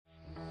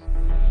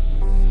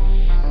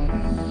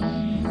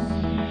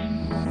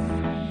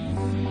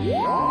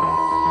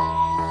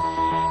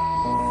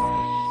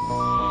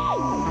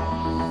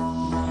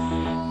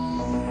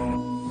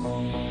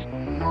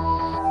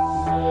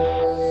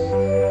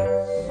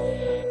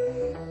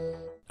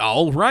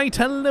Alright,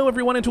 hello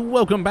everyone and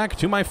welcome back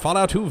to my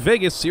Fallout 2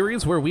 Vegas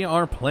series where we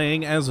are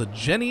playing as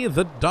Jenny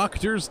the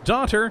Doctor's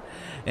daughter.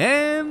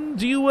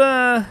 And you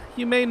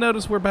may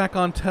notice we're back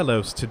on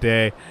Telos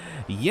today.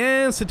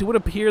 Yes, it would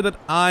appear that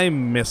I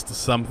missed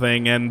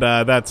something, and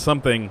that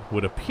something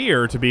would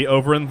appear to be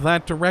over in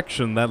that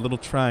direction, that little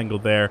triangle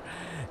there.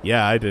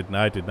 Yeah, I did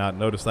not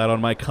notice that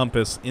on my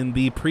compass in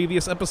the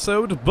previous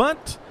episode,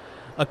 but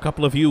a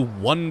couple of you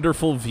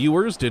wonderful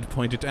viewers did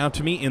point it out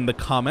to me in the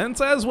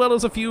comments, as well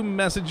as a few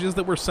messages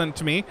that were sent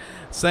to me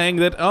saying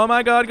that, oh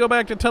my god, go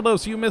back to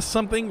Telos, you missed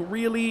something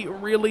really,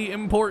 really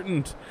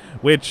important.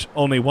 Which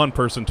only one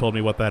person told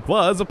me what that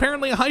was.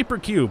 Apparently a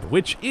hypercube,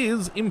 which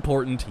is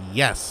important,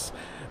 yes.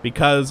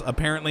 Because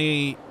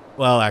apparently,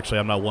 well, actually,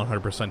 I'm not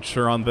 100%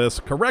 sure on this.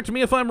 Correct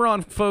me if I'm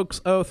wrong,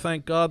 folks. Oh,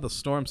 thank god, the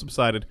storm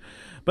subsided.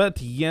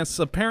 But yes,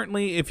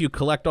 apparently if you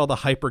collect all the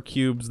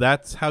hypercubes,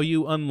 that's how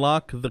you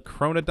unlock the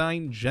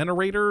Chronodyne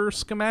generator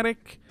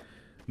schematic.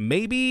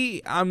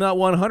 Maybe? I'm not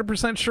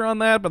 100% sure on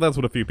that, but that's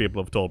what a few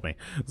people have told me.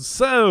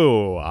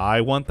 So,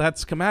 I want that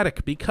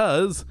schematic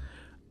because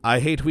I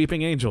hate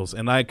Weeping Angels,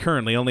 and I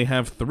currently only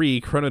have 3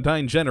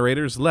 Chronodyne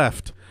generators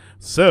left.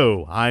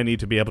 So, I need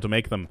to be able to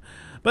make them.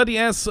 But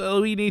yes,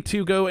 we need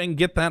to go and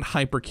get that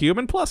hypercube,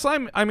 and plus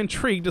I'm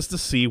intrigued just to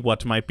see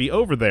what might be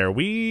over there.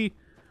 We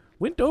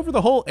went over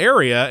the whole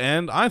area,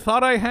 and I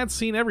thought I had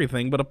seen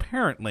everything, but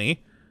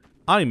apparently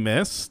I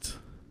missed...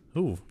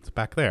 Ooh, it's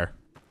back there.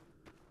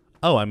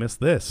 Oh, I missed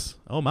this.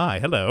 Oh my,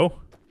 hello.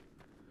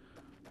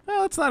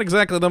 Well, it's not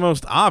exactly the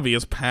most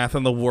obvious path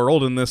in the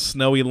world in this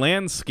snowy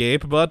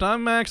landscape, but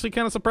I'm actually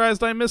kind of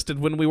surprised I missed it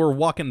when we were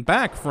walking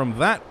back from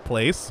that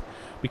place,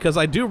 because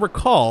I do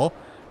recall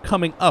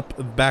coming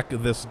up back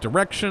this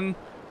direction.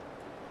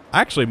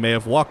 I actually may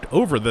have walked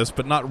over this,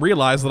 but not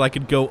realized that I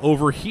could go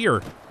over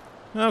here.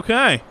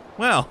 Okay.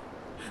 Well,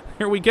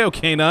 here we go,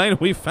 K9.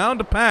 We found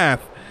a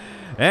path.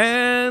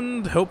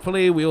 And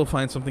hopefully we'll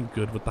find something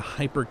good with the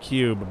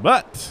hypercube.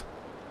 But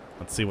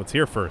let's see what's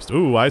here first.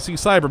 Ooh, I see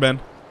Cybermen.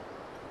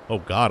 Oh,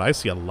 God, I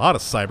see a lot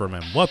of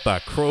Cybermen. What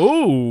the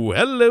Ooh,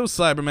 hello,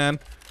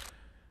 Cyberman.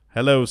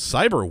 Hello,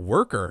 Cyber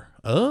Worker.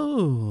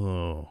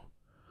 Oh.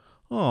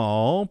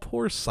 Oh,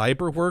 poor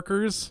cyber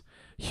workers.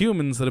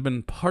 Humans that have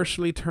been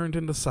partially turned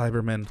into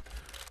Cybermen.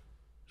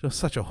 Just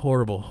such a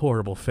horrible,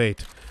 horrible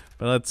fate.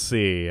 But let's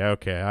see.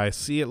 Okay, I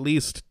see at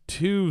least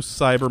 2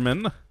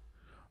 Cybermen.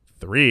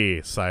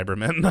 3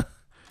 Cybermen.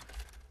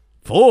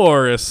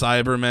 4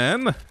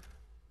 Cybermen.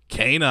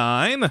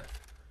 K9.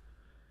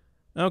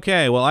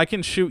 Okay, well, I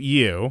can shoot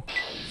you.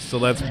 So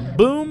let's...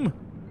 Boom!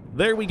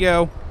 There we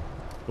go.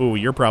 Ooh,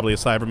 you're probably a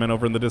Cyberman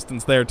over in the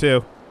distance there,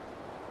 too.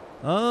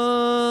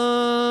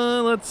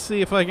 Let's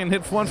see if I can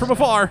hit one from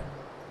afar.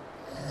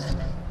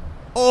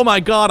 Oh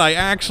my god, I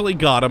actually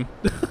got him.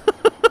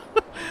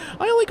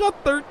 I only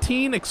got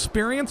 13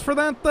 experience for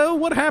that, though.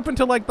 What happened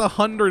to, like, the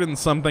 100 and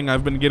something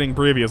I've been getting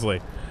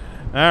previously?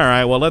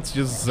 Alright, well, let's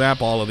just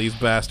zap all of these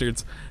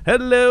bastards.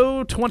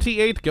 Hello,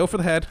 28. Go for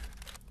the head.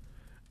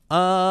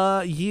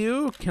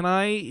 You? Can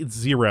I?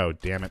 0.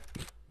 Damn it.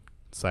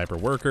 Cyber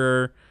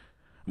worker.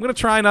 I'm gonna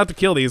try not to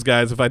kill these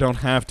guys if I don't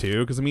have to,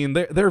 because, I mean,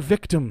 they're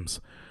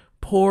victims.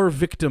 Poor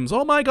victims.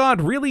 Oh my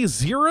god, really?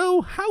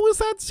 0? How is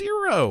that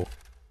 0?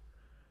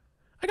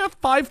 I got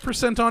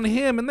 5% on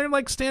him, and they're,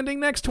 like, standing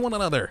next to one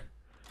another.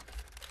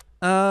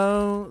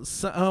 Oh,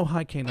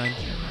 hi, K9.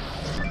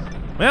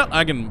 Well,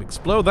 I can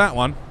explode that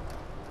one.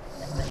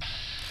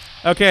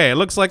 Okay, it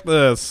looks like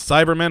the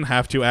Cybermen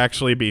have to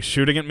actually be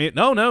shooting at me.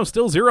 No,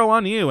 still 0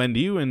 on you, and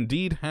you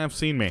indeed have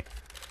seen me.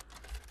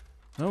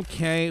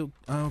 Okay,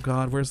 oh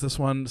god, where's this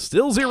one?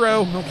 Still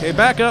 0. Okay,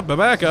 back up.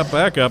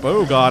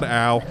 Oh god,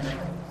 ow.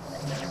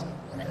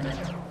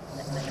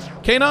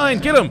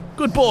 K9, get him!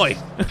 Good boy!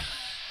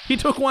 He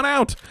took one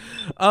out!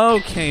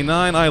 Oh,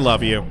 K9, I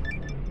love you.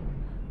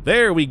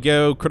 There we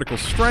go. Critical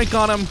strike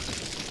on him.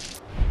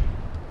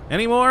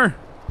 Any more?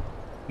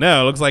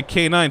 No, looks like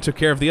K9 took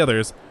care of the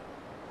others.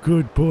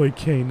 Good boy,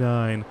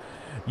 K9.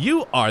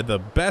 You are the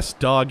best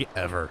dog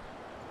ever.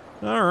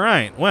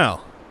 Alright,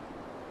 well.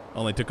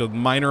 Only took a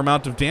minor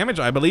amount of damage.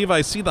 I believe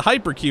I see the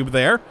hypercube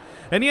there.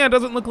 And yeah, it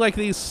doesn't look like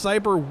these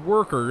cyber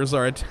workers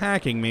are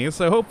attacking me,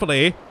 so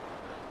hopefully...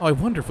 Oh, I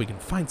wonder if we can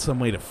find some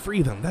way to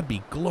free them. That'd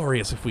be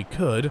glorious if we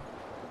could.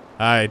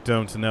 I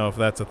don't know if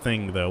that's a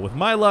thing, though. With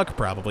my luck,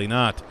 probably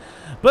not.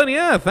 But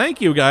yeah,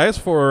 thank you guys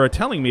for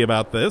telling me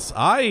about this.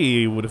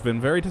 I would have been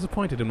very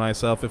disappointed in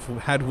myself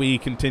had we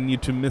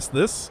continued to miss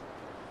this.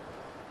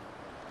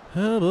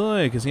 Oh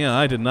boy, because yeah,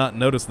 I did not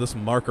notice this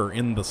marker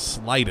in the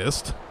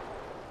slightest.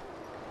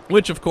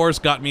 Which, of course,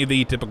 got me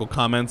the typical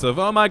comments of,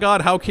 oh my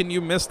god, how can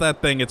you miss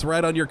that thing? It's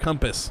right on your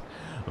compass.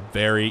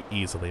 Very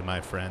easily, my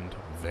friend.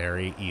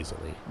 Very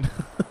easily.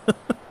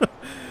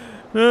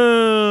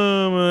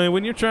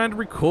 When you're trying to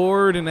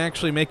record and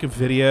actually make a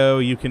video,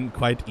 you can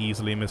quite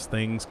easily miss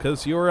things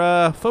because your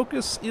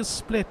focus is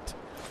split.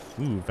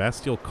 Ooh,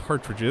 Vastial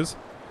cartridges.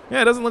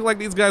 Yeah, it doesn't look like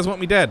these guys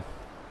want me dead.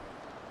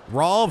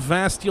 Raw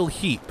Vastial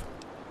heap.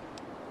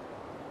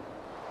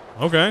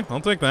 Okay,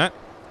 I'll take that.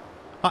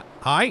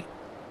 Hi?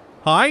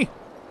 Hi?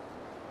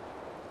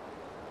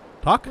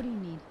 Talk? What do you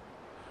need?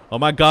 Oh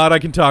my god, I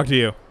can talk to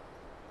you.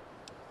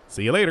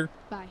 See you later.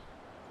 Bye.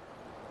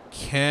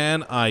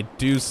 Can I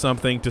do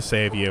something to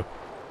save you?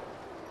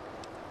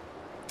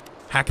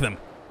 Hack them.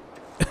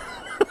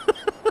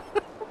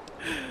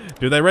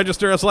 Do they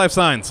register as life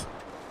signs?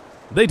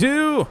 They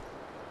do!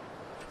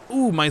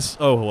 Ooh, my...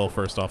 Oh, well,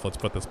 first off, let's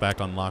put this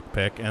back on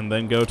lockpick and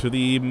then go to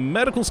the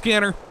medical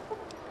scanner.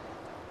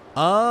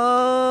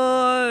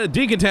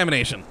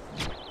 Decontamination.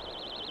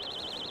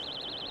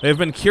 They've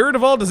been cured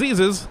of all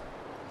diseases,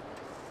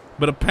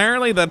 but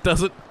apparently that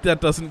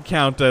doesn't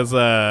count as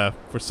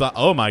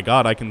oh my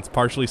god, I can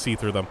partially see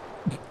through them.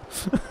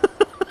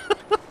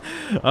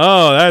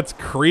 Oh, that's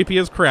creepy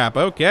as crap.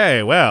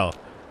 Okay, well,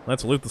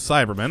 let's loot the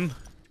Cybermen.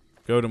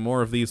 Go to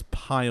more of these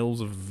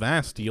piles of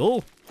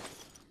Vastiel.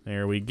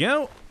 There we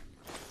go.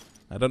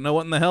 I don't know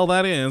what in the hell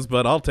that is,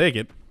 but I'll take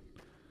it.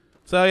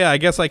 So yeah, I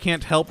guess I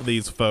can't help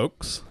these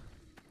folks.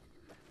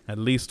 At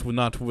least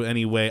not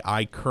any way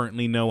I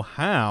currently know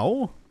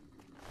how.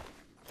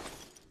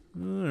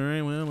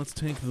 Alright, well, let's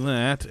take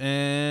that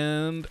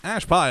and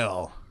ash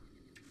pile.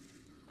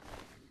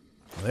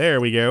 There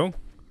we go.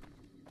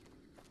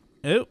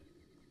 Oh.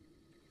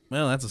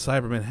 Well, that's a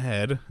Cyberman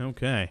head.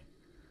 Okay.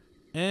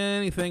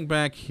 Anything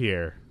back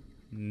here?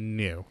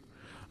 No.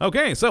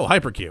 Okay, so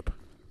Hypercube.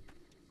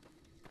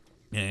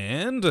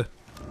 And...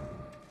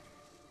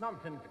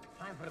 Nonsense.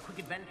 Time for a quick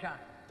adventure,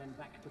 then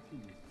back to tea.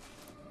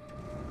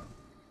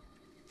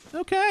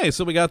 Okay,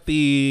 so we got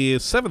the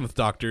 7th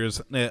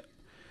Doctor's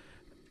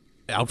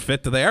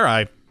outfit there.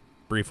 I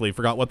briefly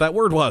forgot what that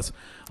word was.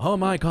 Oh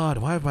my god,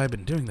 why have I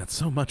been doing that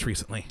so much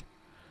recently?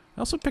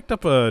 I also picked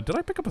up a... Did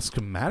I pick up a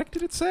schematic,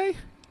 did it say?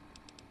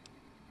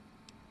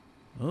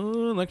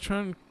 Oh,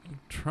 electron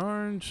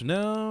charge.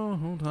 No,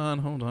 hold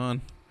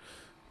on.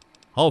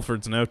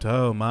 Halford's note.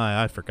 Oh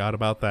my, I forgot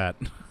about that.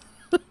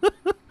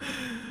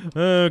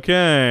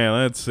 Okay,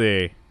 let's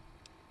see.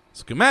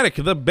 Schematic,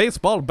 the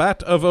baseball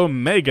bat of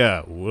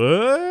Omega.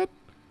 What?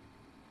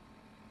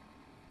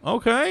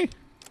 Okay.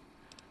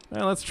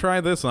 Well, let's try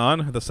this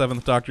on. The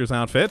 7th Doctor's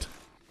outfit.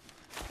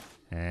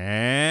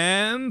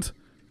 And...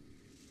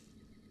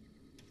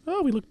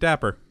 Oh, we look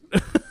dapper.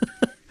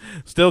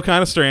 Still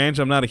kind of strange.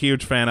 I'm not a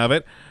huge fan of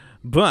it.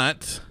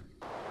 But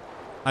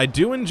I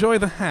do enjoy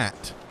the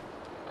hat.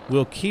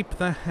 We'll keep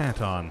the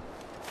hat on.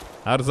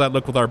 How does that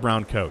look with our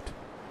brown coat?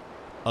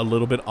 A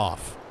little bit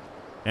off.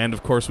 And,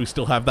 of course, we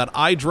still have that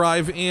eye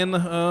drive in.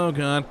 Oh,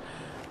 God.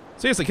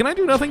 Seriously, can I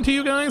do nothing to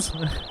you guys?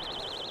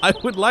 I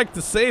would like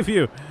to save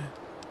you.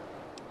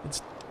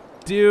 Let's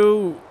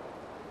do...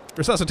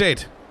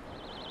 Resuscitate.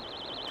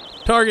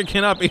 Target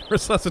cannot be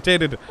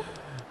resuscitated.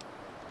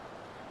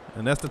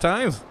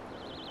 Anesthetized?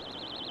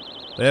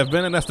 They have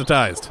been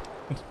anesthetized.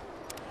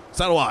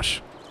 Saddle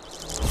wash.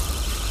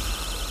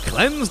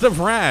 Cleansed of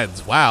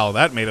rads. Wow,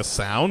 that made a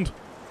sound.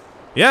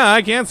 Yeah,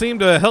 I can't seem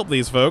to help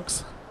these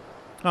folks.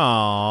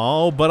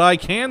 Oh, but I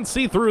can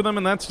see through them,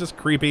 and that's just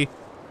creepy.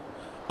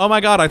 Oh my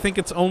god, I think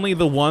it's only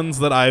the ones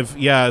that I've...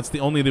 Yeah, it's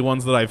only the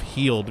ones that I've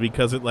healed,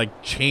 because it,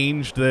 like,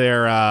 changed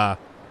their,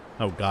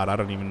 Oh god, I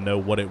don't even know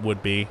what it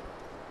would be.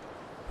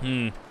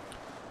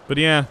 But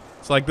yeah,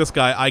 it's like this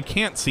guy, I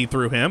can't see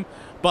through him,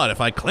 but if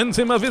I cleanse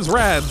him of his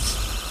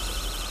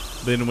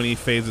rads, then when he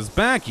phases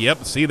back,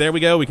 yep, see, there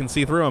we go, we can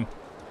see through him.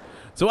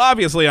 So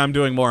obviously I'm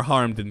doing more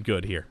harm than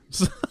good here.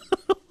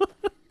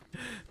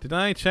 Did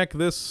I check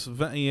this?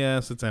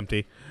 Yes, it's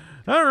empty.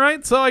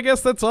 Alright, so I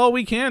guess that's all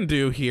we can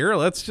do here.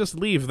 Let's just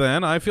leave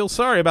then. I feel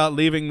sorry about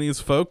leaving these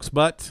folks,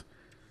 but...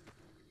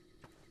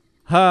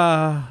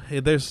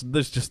 there's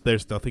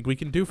nothing we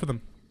can do for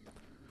them.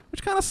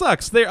 Which kind of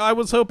sucks. I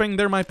was hoping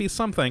there might be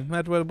something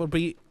that would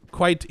be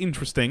quite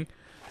interesting.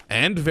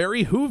 And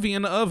very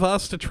Whovian of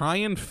us to try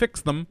and fix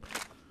them.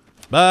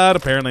 But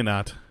apparently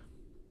not.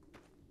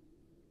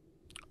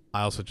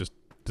 I also just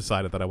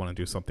decided that I want to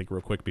do something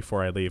real quick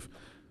before I leave.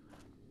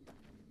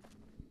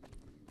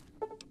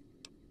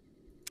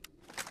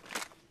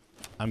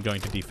 I'm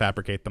going to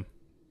defabricate them.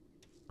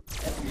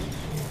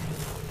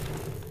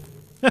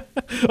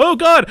 Oh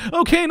god!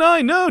 Oh,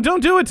 K9! No,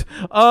 don't do it!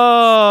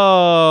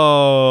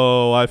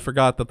 Oh, I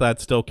forgot that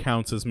that still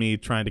counts as me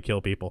trying to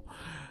kill people.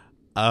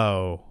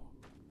 Oh.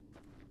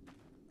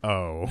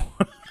 Oh.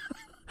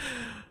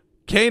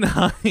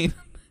 K9,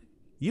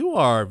 you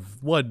are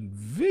one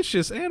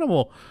vicious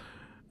animal.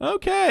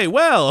 Okay,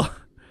 well,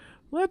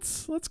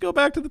 let's go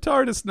back to the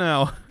TARDIS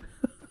now.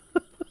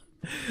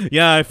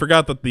 Yeah, I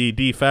forgot that the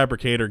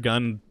defabricator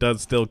gun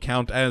does still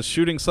count as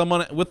shooting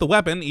someone with the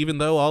weapon, even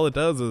though all it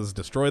does is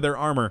destroy their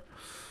armor.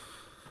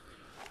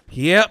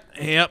 Yep,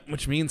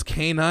 which means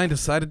K9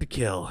 decided to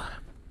kill.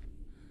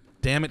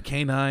 Damn it,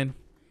 K9.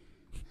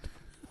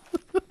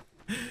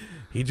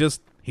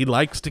 He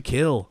likes to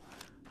kill.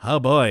 Oh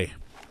boy.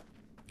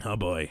 Oh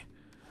boy.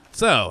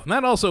 So,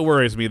 that also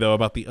worries me, though,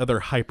 about the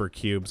other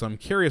hypercubes. I'm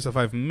curious if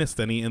I've missed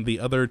any in the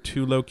other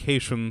 2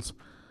 locations.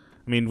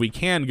 I mean, we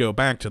can go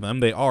back to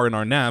them. They are in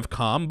our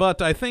navcom,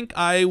 but I think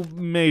I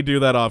may do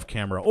that off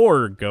camera,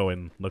 or go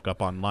and look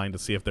up online to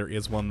see if there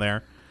is one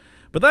there.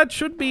 But that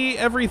should be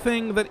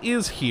everything that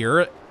is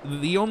here.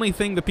 The only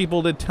thing that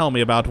people did tell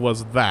me about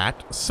was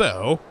that,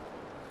 so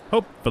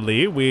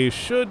hopefully we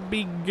should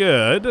be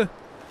good.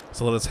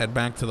 So let us head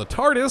back to the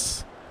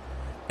TARDIS.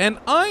 And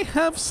I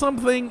have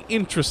something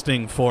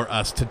interesting for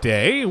us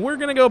today. We're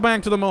going to go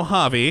back to the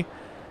Mojave,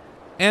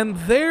 and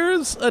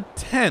there's a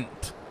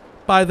tent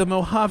by the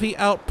Mojave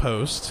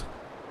outpost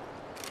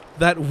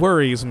that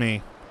worries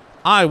me.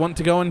 I want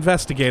to go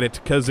investigate it,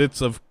 because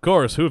it's, of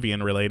course,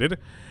 Whovian related.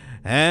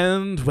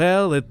 And,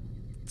 well,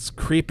 it's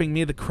creeping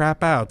me the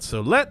crap out.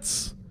 So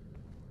let's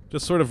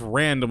just sort of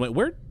randomly...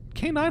 Where...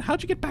 K9,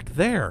 how'd you get back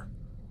there?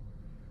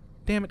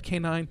 Damn it,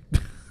 K9.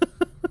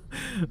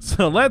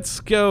 So let's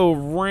go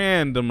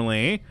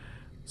randomly.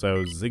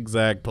 So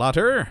zigzag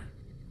plotter.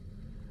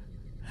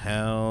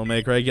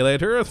 Helmake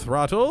regulator,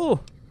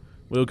 throttle.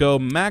 We'll go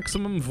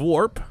maximum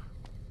warp.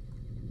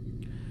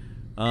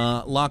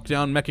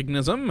 Lockdown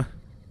mechanism.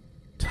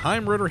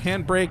 Time rotor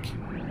handbrake.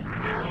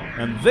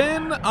 And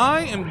then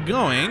I am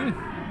going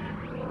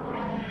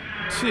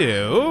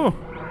to...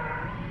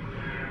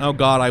 Oh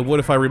god, I would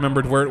if I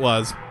remembered where it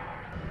was.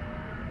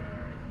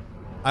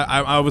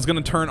 I was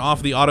going to turn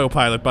off the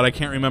autopilot, but I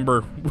can't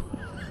remember.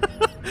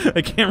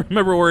 I can't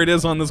remember where it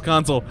is on this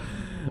console.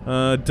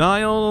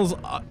 Dials...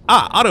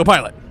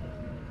 autopilot.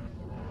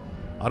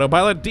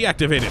 Autopilot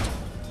deactivated.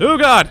 Oh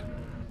god!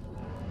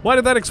 Why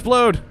did that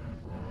explode?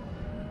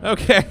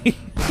 Okay.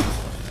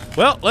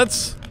 Well,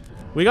 let's...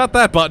 We got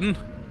that button.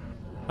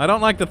 I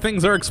don't like that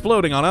things are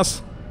exploding on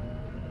us.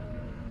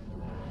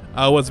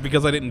 Oh, was it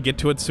because I didn't get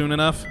to it soon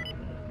enough?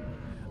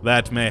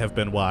 That may have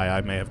been why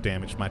I may have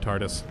damaged my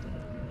TARDIS.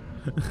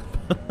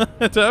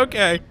 It's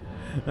okay.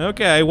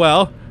 Okay,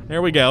 well,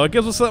 there we go. It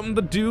gives us something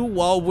to do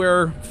while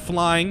we're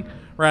flying,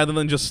 rather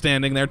than just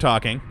standing there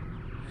talking.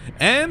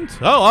 And,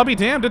 oh, I'll be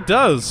damned, it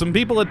does. Some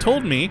people had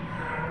told me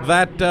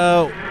that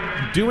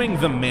doing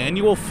the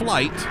manual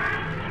flight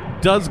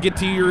does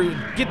get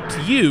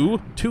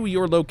you to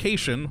your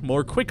location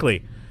more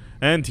quickly.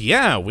 And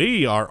yeah,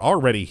 we are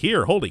already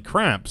here. Holy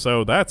crap,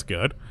 so that's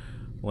good.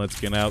 Let's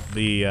get out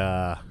the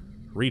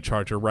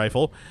recharger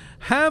rifle.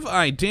 Have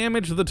I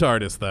damaged the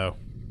TARDIS, though?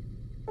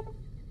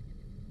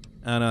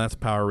 Oh, no, that's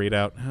power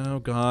readout. Oh,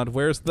 God,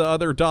 where's the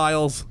other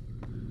dials?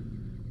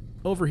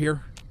 Over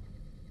here.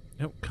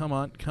 Oh, come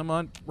on, come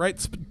on.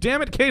 Right,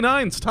 damn it,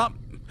 K9, stop.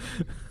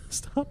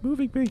 Stop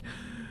moving me.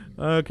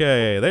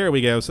 Okay, there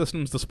we go,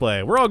 systems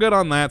display. We're all good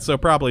on that, so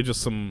probably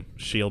just some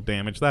shield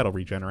damage. That'll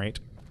regenerate.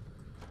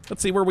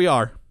 Let's see where we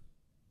are.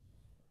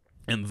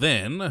 And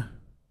then...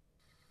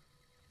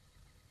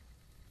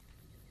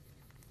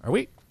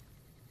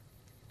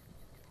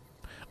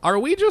 Are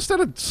we just at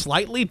a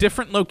slightly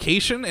different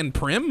location in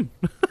Prim?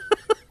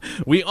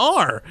 We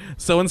are.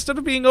 So instead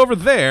of being over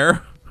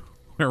there,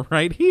 we're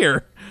right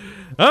here.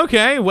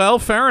 Okay, well,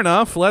 fair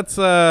enough. Let's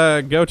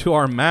go to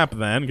our map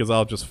then, because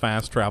I'll just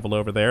fast travel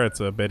over there.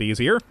 It's a bit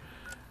easier.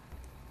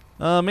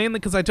 Mainly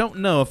because I don't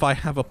know if I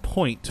have a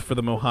point for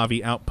the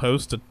Mojave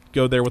outpost to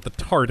go there with the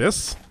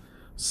TARDIS.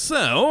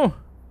 So,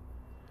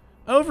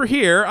 over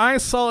here, I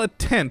saw a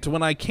tent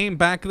when I came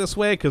back this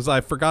way, because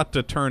I forgot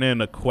to turn in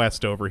a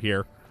quest over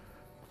here.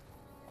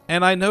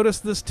 And I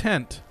noticed this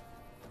tent.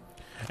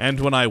 And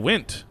when I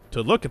went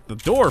to look at the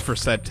door for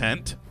said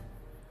tent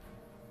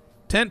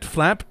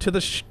flap to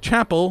the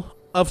Chapel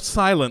of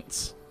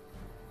Silence.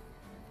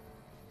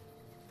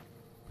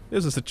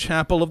 This is a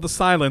Chapel of the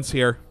Silence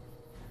here.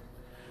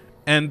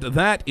 And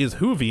that is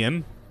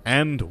Whovian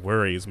and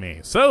worries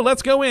me. So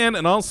let's go in,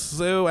 and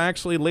also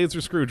actually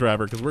laser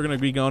screwdriver, because we're going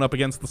to be going up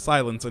against the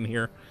Silence in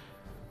here.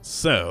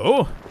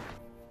 So,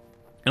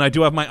 and I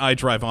do have my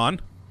iDrive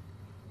on.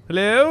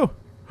 Hello?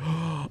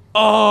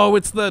 Oh,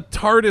 it's the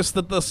TARDIS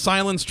that the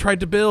Silence tried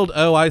to build.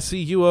 Oh, I see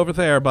you over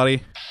there,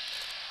 buddy.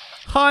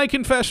 Hi,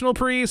 confessional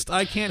priest.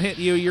 I can't hit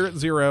you. You're at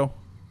 0.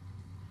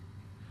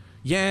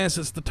 Yes,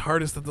 it's the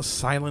TARDIS that the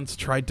Silence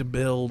tried to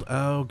build.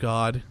 Oh,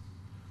 God.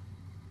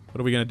 What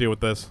are we going to do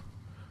with this?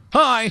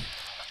 Hi!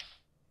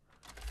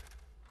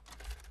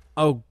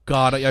 Oh,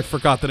 God, I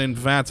forgot that in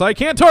VATS I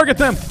can't target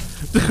them!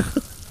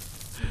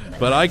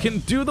 But I can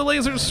do the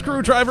laser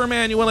screwdriver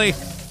manually.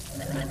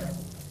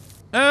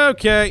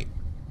 Okay.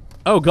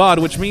 Oh, God,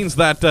 which means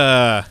that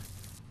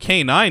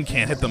K9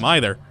 can't hit them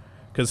either,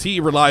 because he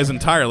relies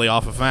entirely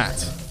off of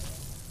VATS.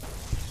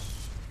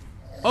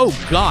 Oh,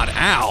 God,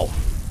 ow.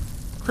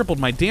 Crippled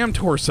my damn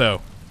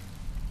torso.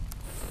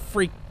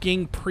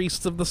 Freaking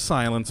Priests of the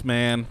Silence,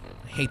 man.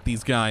 I hate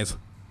these guys.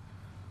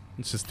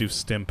 Let's just do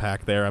stim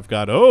pack there. I've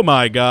got... Oh,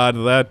 my God.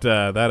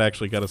 That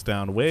actually got us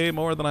down way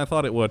more than I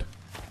thought it would.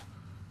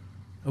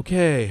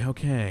 Okay,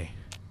 okay.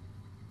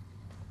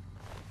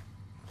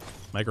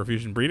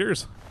 Microfusion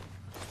breeders.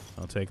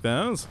 I'll take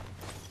those.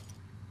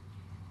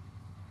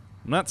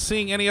 I'm not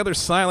seeing any other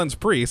Silence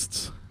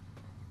priests.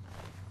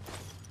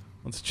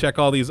 Let's check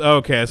all these.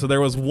 Okay, so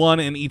there was one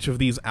in each of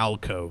these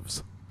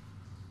alcoves.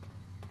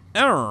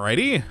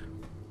 Alrighty.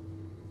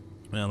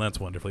 Well, that's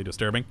wonderfully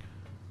disturbing.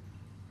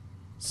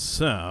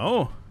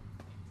 So...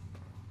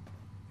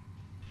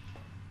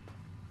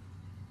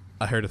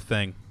 I heard a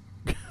thing.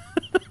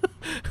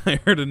 I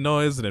heard a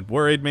noise and it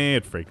worried me.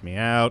 It freaked me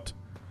out.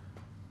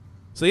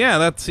 So yeah,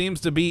 that seems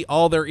to be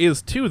all there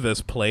is to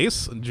this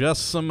place.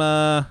 Just some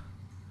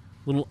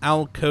little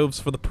alcoves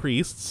for the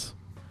priests.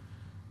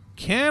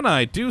 Can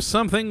I do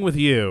something with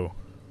you?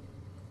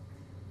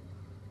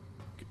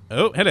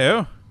 Oh,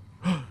 hello.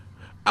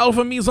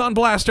 Alpha Meson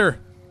Blaster!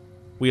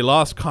 We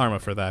lost karma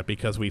for that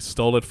because we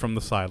stole it from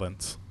the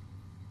Silence.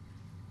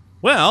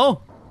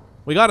 Well,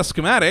 we got a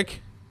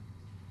schematic.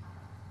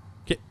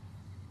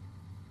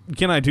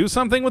 Can I do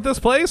something with this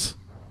place?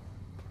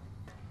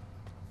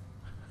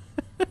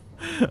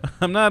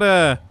 I'm not,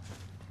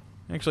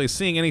 actually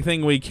seeing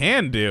anything we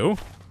can do.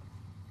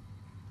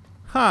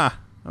 Huh.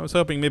 I was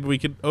hoping maybe we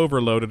could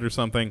overload it or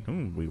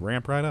something. We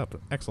ramp right up.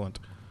 Excellent.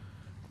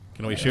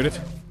 Can we shoot it?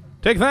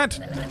 Take that,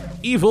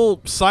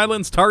 evil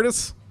Silence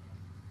TARDIS.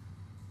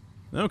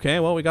 Okay,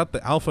 well, we got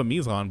the Alpha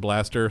Meson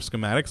Blaster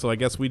schematic, so I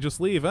guess we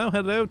just leave. Oh,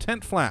 hello,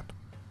 tent flap.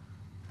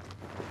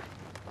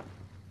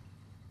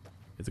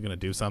 Is it going to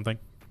do something?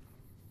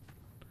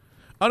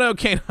 Oh, no,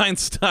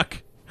 K9's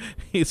stuck.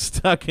 He's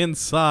stuck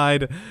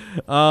inside.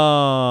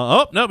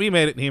 Oh, nope, he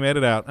made it. He made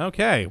it out.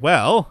 Okay,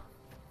 well.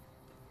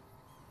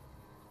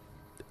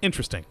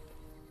 Interesting.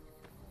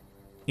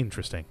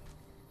 Interesting.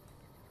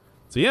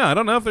 So, yeah, I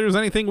don't know if there's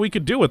anything we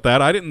could do with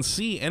that. I didn't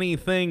see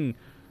anything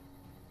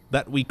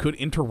that we could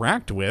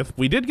interact with.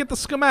 We did get the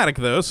schematic,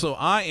 though, so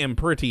I am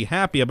pretty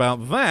happy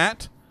about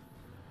that.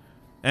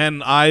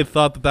 And I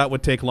thought that that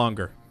would take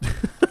longer.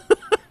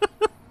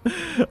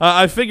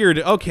 I figured,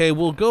 okay,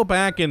 we'll go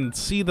back and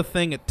see the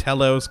thing at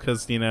Telos,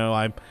 because, you know,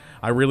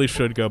 I really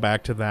should go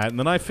back to that. And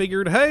then I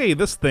figured, hey,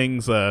 this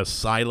thing's a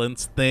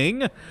Silence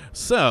thing,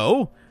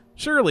 so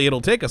surely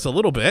it'll take us a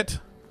little bit.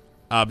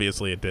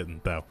 Obviously it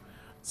didn't, though.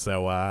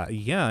 So,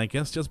 yeah, I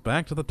guess just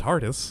back to the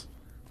TARDIS.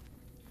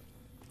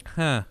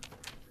 Huh.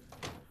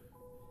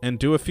 And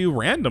do a few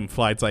random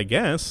flights, I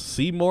guess.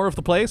 See more of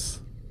the place.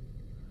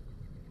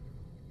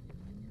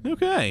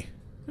 Okay.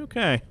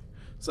 Okay.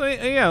 So,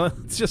 yeah,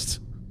 let's just...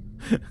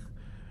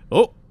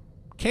 Oh!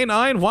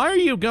 K9, why are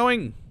you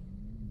going...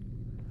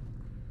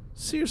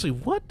 Seriously,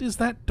 what is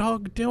that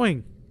dog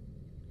doing?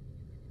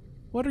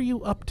 What are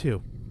you up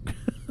to?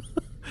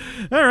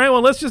 Alright,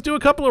 well, let's just do a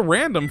couple of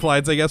random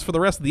flights, I guess, for the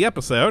rest of the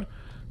episode.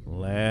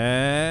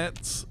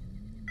 Let's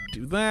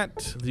do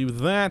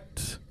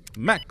that,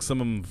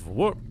 maximum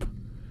warp,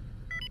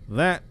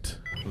 that,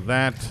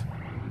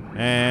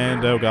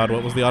 and oh god,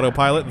 what was the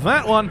autopilot?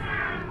 That one!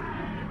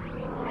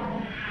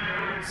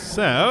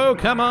 So,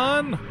 come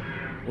on,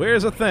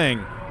 where's a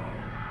thing?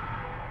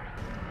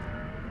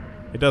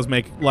 It does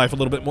make life a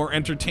little bit more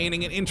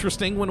entertaining and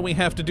interesting when we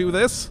have to do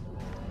this.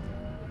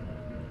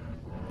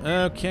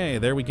 Okay,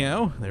 there we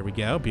go,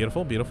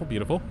 beautiful, beautiful,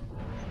 beautiful.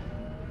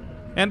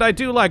 And I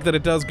do like that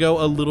it does go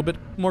a little bit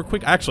more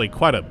quick, actually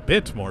quite a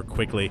bit more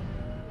quickly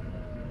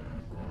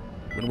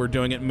when we're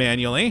doing it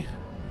manually.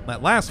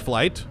 That last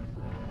flight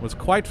was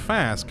quite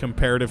fast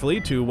comparatively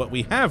to what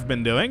we have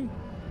been doing,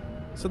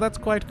 so that's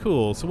quite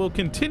cool. So we'll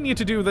continue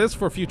to do this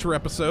for future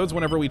episodes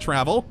whenever we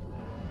travel.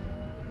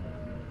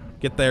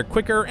 Get there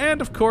quicker,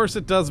 and of course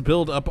it does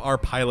build up our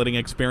piloting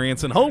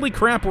experience, and holy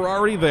crap, we're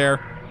already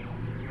there.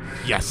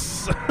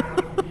 Yes!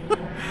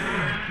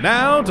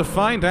 Now to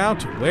find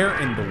out where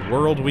in the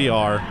world we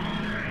are.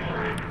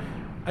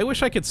 I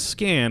wish I could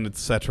scan,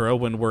 etc.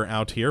 when we're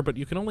out here, but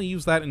you can only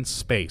use that in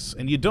space,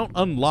 and you don't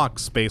unlock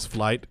space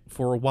flight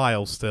for a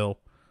while still.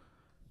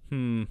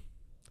 Well,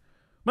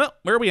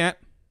 where are we at?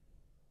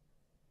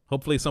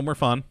 Hopefully somewhere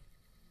fun.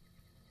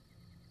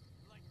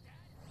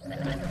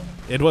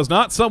 It was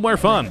not somewhere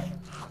fun.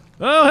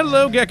 Oh,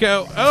 hello,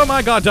 Gecko. Oh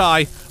my god,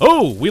 die.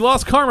 Oh, we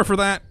lost karma for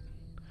that.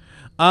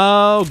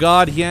 Oh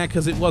god, yeah,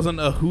 because it wasn't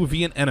a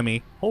Whovian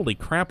enemy. Holy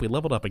crap, we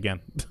leveled up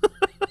again.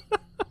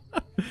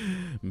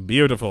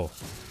 Beautiful.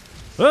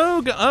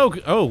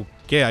 Oh,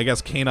 okay, I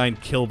guess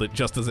K9 killed it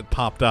just as it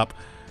popped up.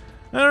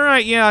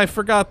 Alright, yeah, I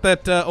forgot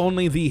that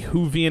only the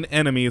Whovian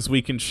enemies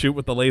we can shoot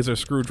with the laser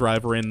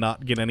screwdriver and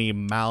not get any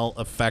mal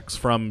effects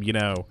from, you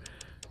know,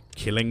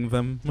 killing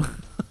them.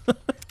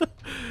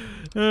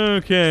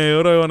 Okay,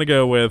 what do I want to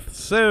go with?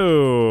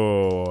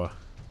 So,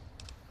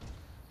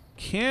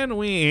 can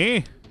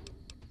we...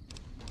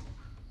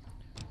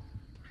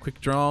 Quick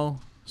draw.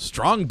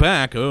 Strong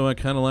back. Oh, I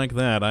kind of like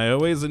that. I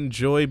always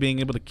enjoy being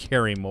able to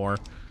carry more.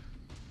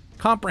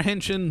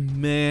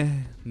 Comprehension,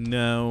 meh.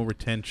 No.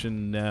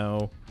 Retention,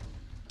 no.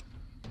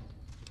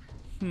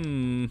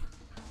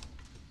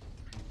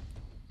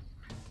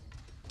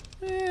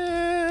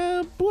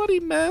 Bloody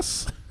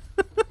mess.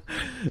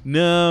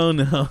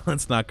 No,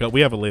 let's not go.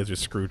 We have a laser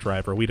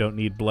screwdriver. We don't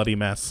need bloody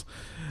mess.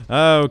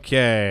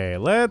 Okay,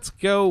 let's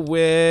go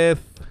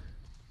with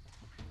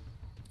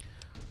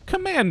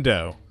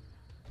Commando.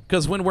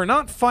 Because when we're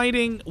not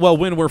fighting, well,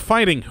 when we're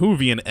fighting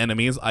Whovian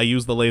enemies, I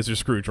use the laser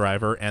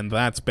screwdriver, and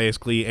that's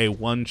basically a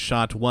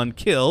one-shot,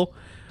 one-kill.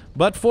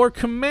 But for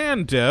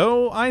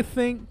Commando, I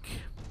think...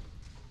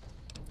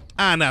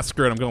 Ah, nah,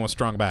 screw it, I'm going with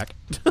Strong Back.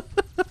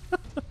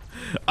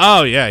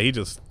 Oh, yeah, he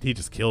just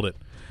killed it.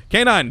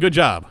 K9, good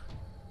job.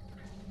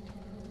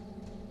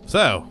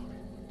 So,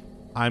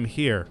 I'm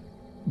here.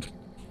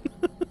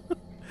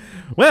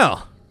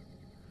 Well,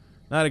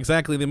 not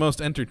exactly the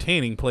most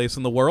entertaining place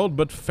in the world,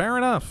 but fair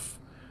enough.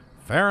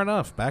 Fair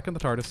enough. Back in the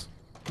TARDIS.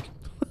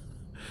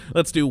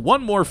 Let's do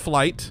one more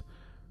flight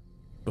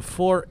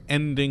before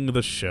ending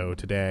the show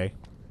today.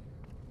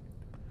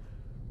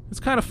 It's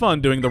kind of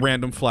fun doing the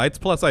random flights,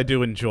 plus I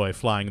do enjoy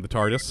flying the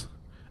TARDIS.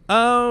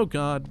 Oh,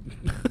 God.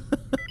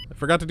 I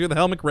forgot to do the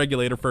helmet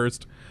regulator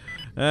first.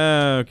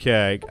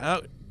 Okay.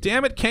 Oh,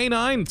 damn it,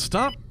 K9,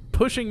 stop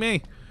pushing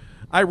me.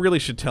 I really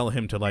should tell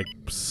him to, like,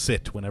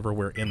 sit whenever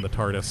we're in the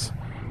TARDIS.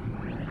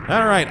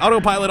 Alright,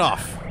 autopilot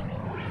off.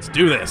 Let's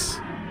do this.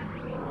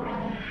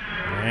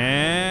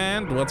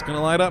 And what's going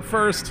to light up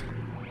first?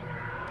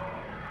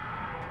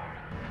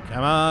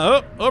 Come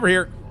on. Oh, over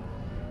here.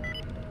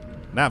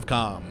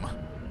 Navcom.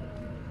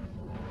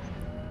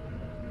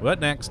 What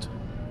next?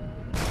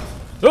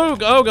 Oh,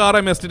 oh God,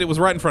 I missed it. It was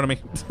right in front of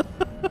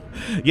me.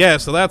 Yeah,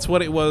 so that's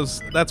what it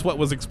was. That's what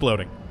was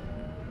exploding.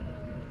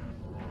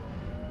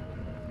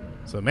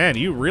 So, man,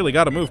 you really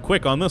got to move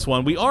quick on this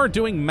one. We are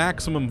doing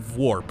maximum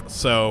warp,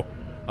 so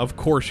of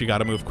course you got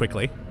to move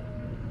quickly.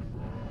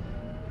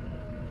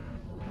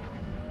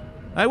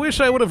 I wish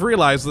I would have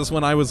realized this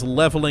when I was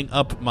leveling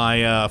up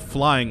my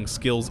flying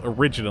skills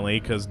originally,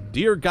 because,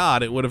 dear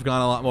God, it would have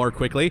gone a lot more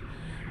quickly.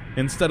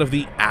 Instead of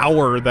the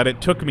hour that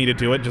it took me to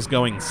do it, just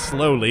going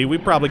slowly, we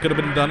probably could have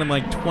been done in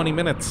like 20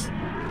 minutes.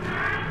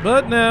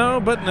 But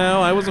no,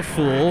 I was a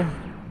fool.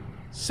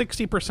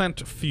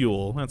 60%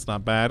 fuel. That's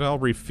not bad. I'll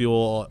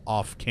refuel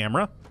off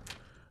camera.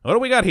 What do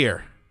we got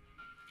here?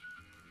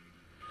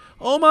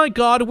 Oh my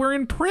God, we're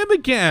in Prim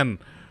again!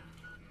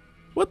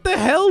 What the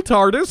hell,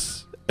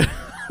 TARDIS?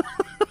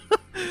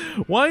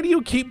 Why do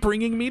you keep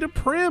bringing me to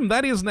Prim?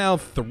 That is now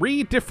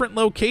 3 different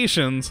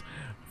locations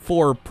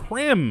for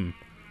Prim.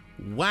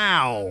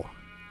 Wow.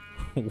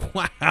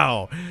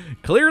 Wow.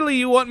 Clearly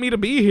you want me to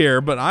be here,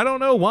 but I don't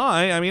know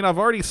why. I mean, I've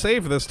already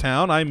saved this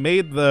town. I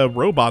made the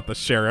robot the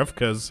sheriff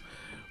because,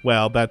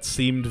 well, that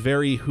seemed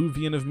very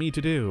Whovian of me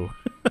to do.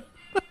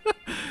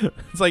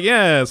 It's like,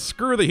 yeah,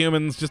 screw the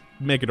humans, just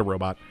make it a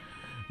robot.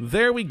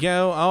 There we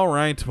go. All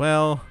right,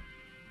 well,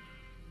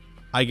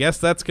 I guess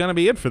that's going to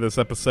be it for this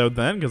episode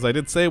then, because I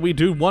did say we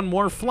do one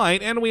more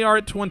flight, and we are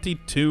at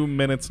 22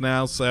 minutes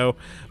now, so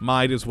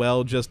might as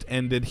well just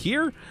end it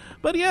here.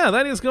 But yeah,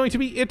 that is going to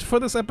be it for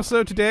this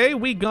episode today.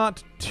 We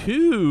got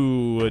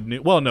 2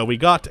 new... Well, no, we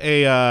got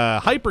a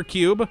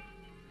hypercube.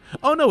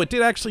 Oh, no, it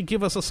did actually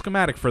give us a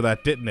schematic for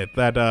that, didn't it?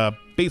 That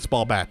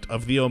baseball bat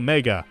of the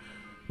Omega,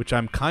 which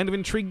I'm kind of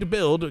intrigued to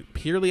build,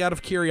 purely out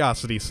of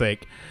curiosity's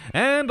sake.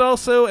 And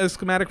also a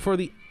schematic for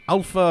the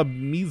Alpha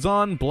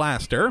Meson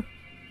Blaster.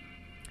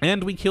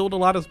 And we killed a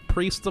lot of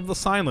Priests of the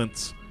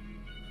Silence.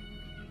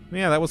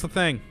 Yeah, that was the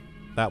thing.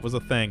 That was a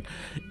thing.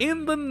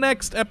 In the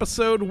next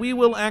episode, we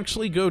will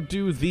actually go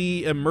do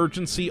the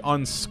emergency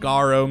on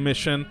Skaro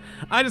mission.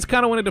 I just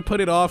kind of wanted to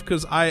put it off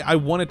because I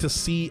wanted to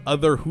see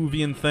other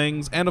Whovian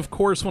things. And of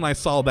course, when I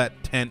saw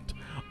that tent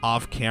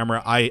off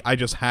camera, I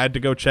just had to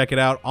go check it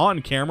out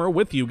on camera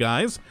with you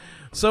guys.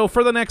 So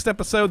for the next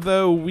episode,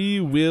 though, we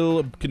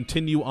will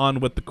continue on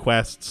with the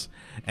quests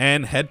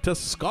and head to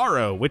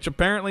Skaro, which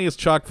apparently is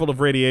chock full of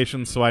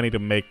radiation, so I need to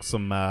make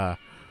some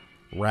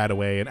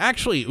Radaway. And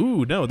actually,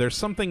 ooh, no, there's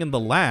something in the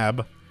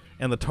lab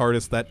and the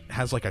TARDIS that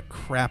has like a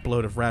crap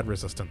load of rad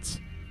resistance.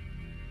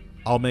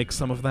 I'll make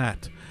some of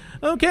that.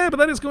 Okay, but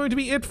that is going to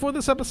be it for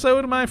this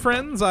episode, my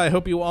friends. I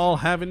hope you all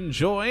have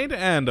enjoyed,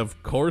 and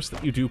of course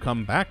that you do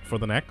come back for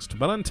the next.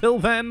 But until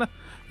then,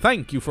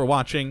 thank you for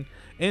watching,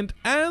 and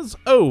as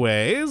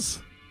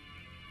always,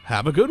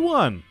 have a good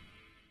one.